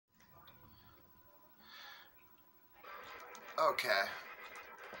Okay,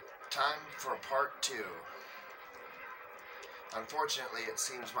 time for part 2. Unfortunately, it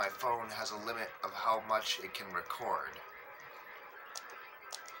seems my phone has a limit of how much it can record.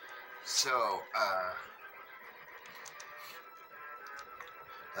 So,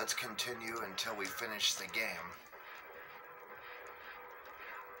 let's continue until we finish the game.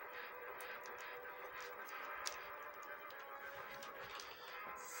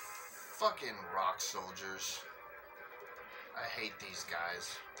 Fucking rock soldiers. I hate these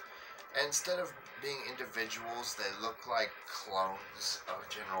guys. Instead of being individuals, they look like clones of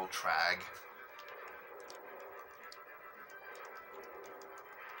General Trag.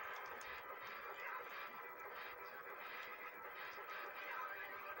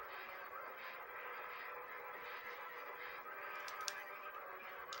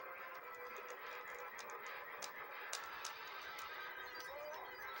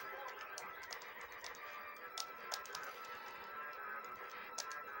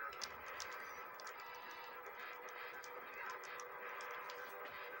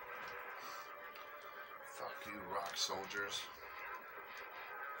 Fuck you, rock soldiers.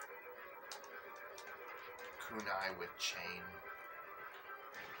 Kunai with chain.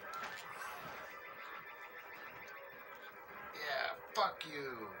 Yeah, fuck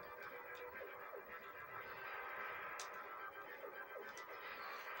you.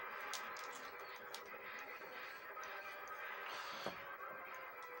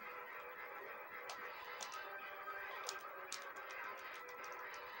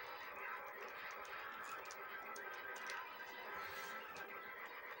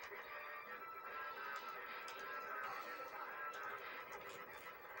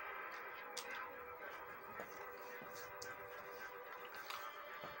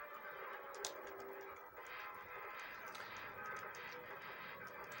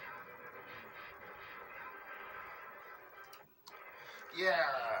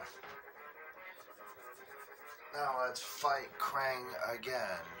 Yeah. Now let's fight Krang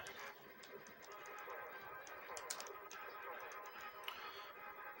again.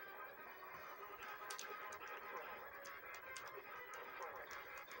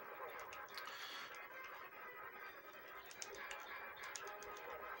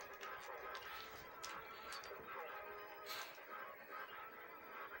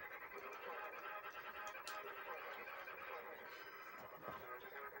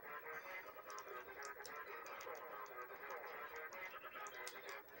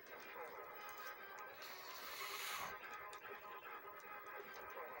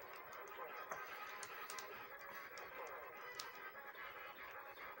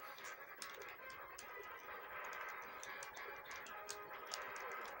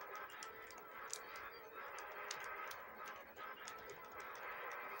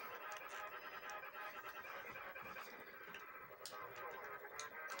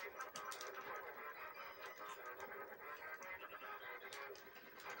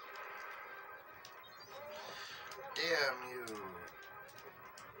 Damn you.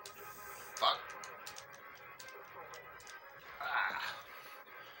 Fuck. Ah.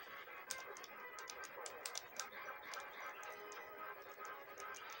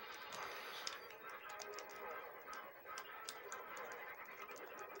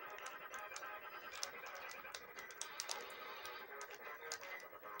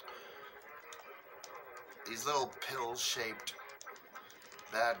 These little pill-shaped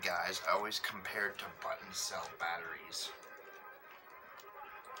bad guys always compared to button cell batteries.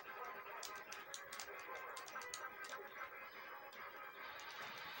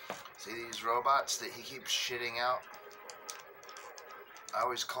 See these robots that he keeps shitting out? I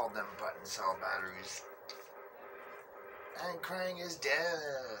always called them button cell batteries. And Krang is dead.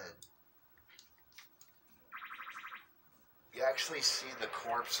 You actually see the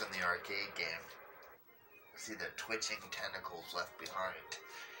corpse in the arcade game. See the twitching tentacles left behind.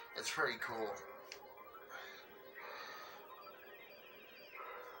 It's pretty cool.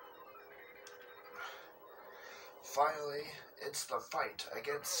 Finally, it's the fight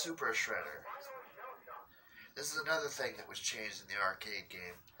against Super Shredder. This is another thing that was changed in the arcade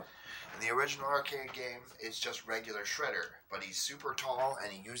game. In the original arcade game, it's just regular Shredder, but he's super tall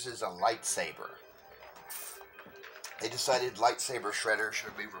and he uses a lightsaber. They decided Lightsaber Shredder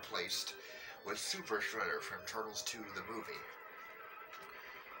should be replaced with Super Shredder from Turtles 2, the movie.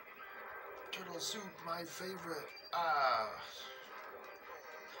 Turtle Soup, my favorite.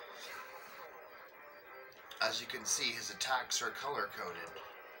 As you can see, his attacks are color-coded.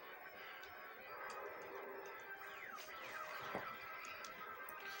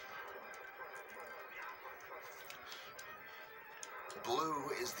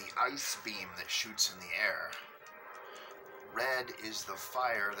 Blue is the ice beam that shoots in the air. red is the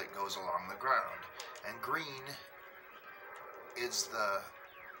fire that goes along the ground, and green is the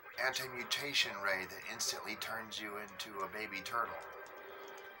anti-mutation ray that instantly turns you into a baby turtle.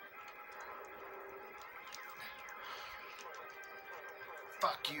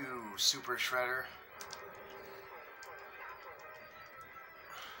 Fuck you, Super Shredder.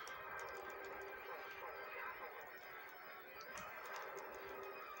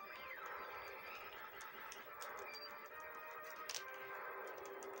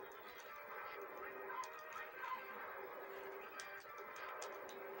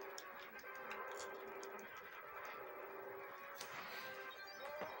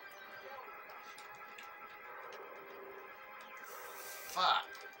 Fuck.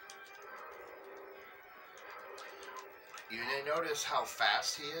 You may notice how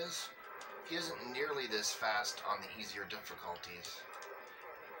fast he is? He isn't nearly this fast on the easier difficulties.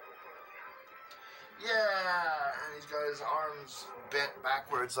 Yeah, and he's got his arms bent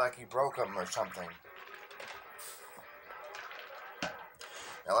backwards like he broke them or something.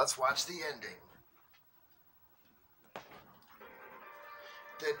 Now let's watch the ending.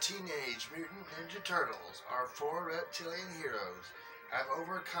 The Teenage Mutant Ninja Turtles, our 4 reptilian heroes, have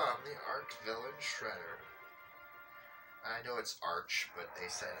overcome the arch villain Shredder. I know it's Arch, but they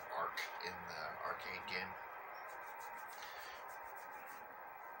said Arc in the arcade game.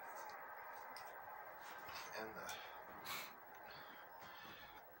 And the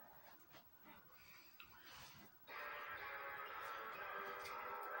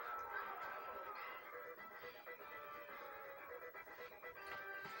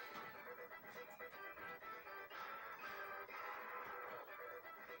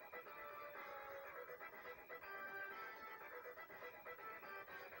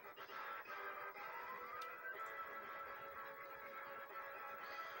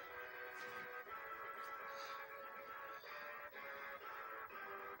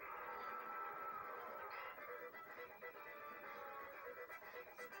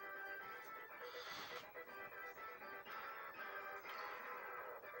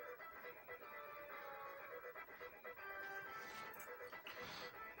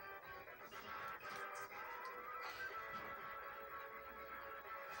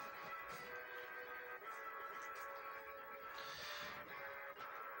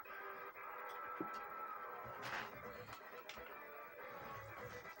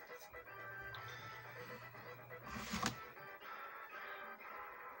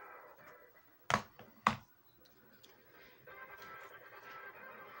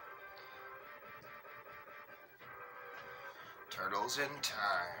Turtles in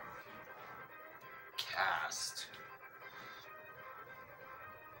Time. Cast.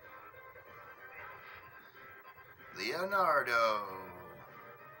 Leonardo.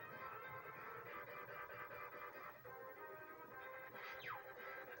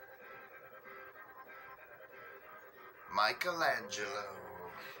 Michelangelo.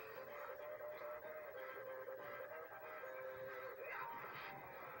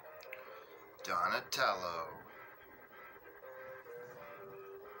 Donatello.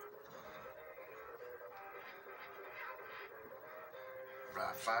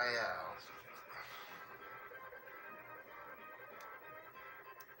 Raphael.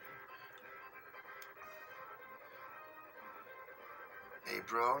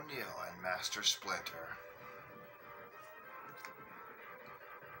 April O'Neil and Master Splinter.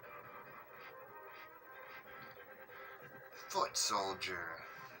 Foot Soldier.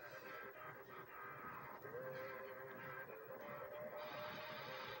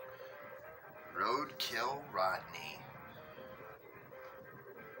 Roadkill Rodney.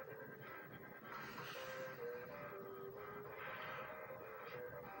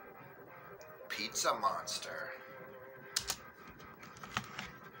 Pizza Monster.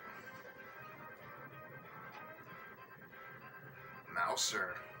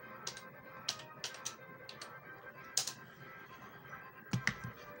 Mouser.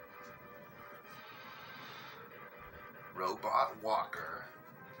 Robot Walker.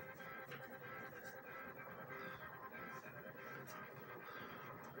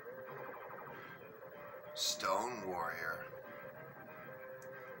 Stone Warrior.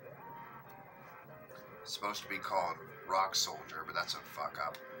 Supposed to be called Rock Soldier, but that's a fuck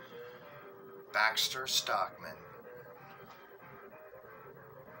up. Baxter Stockman.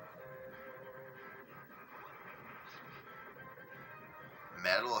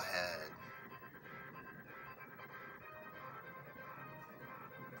 Metalhead.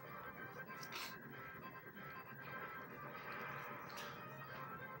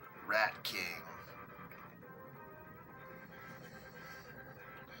 Rat King.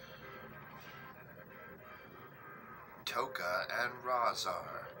 Toka and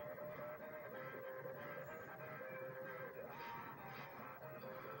Razar.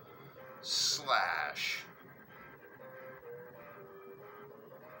 Slash.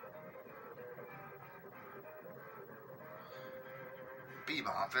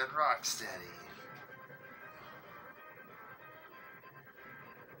 Bebop and Rocksteady.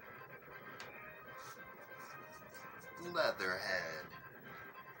 Leatherhead.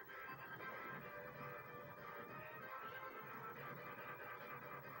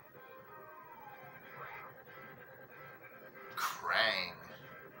 Krang.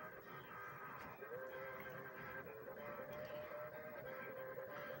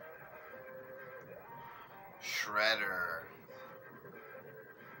 Shredder.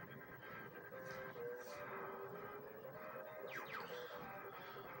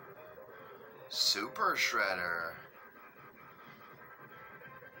 Super Shredder.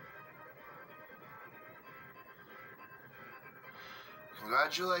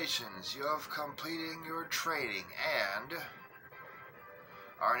 Congratulations, you have completed your training and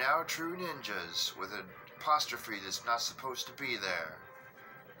are now true ninjas with an apostrophe that's not supposed to be there.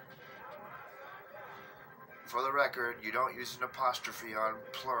 For the record, you don't use an apostrophe on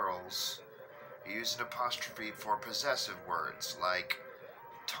plurals. You use an apostrophe for possessive words like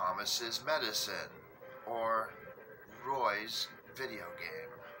Thomas's medicine or Roy's video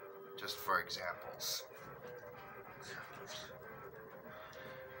game, just for examples.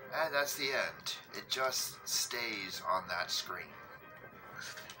 And that's the end. It just stays on that screen.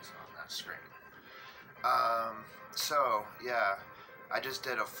 So, yeah, I just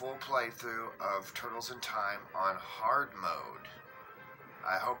did a full playthrough of Turtles in Time on hard mode.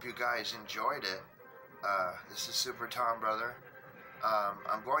 I hope you guys enjoyed it. This is Super Tom Brother.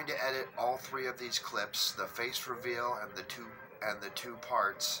 I'm going to edit all three of these clips, the face reveal and the two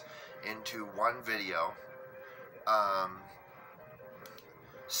parts, into one video.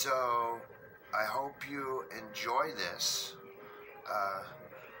 So I hope you enjoy this.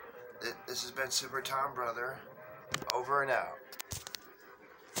 This has been Super Tom Brother. Over and out.